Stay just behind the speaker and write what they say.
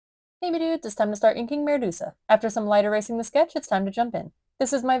Hey me dudes, it's time to start inking Medusa. After some light erasing the sketch, it's time to jump in.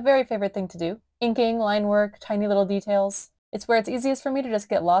 This is my very favorite thing to do. Inking, line work, tiny little details. It's where it's easiest for me to just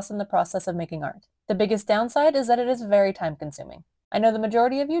get lost in the process of making art. The biggest downside is that it is very time consuming. I know the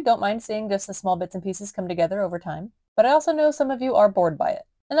majority of you don't mind seeing just the small bits and pieces come together over time, but I also know some of you are bored by it,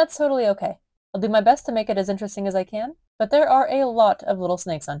 and that's totally okay. I'll do my best to make it as interesting as I can, but there are a lot of little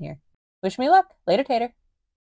snakes on here. Wish me luck! Later, Tater!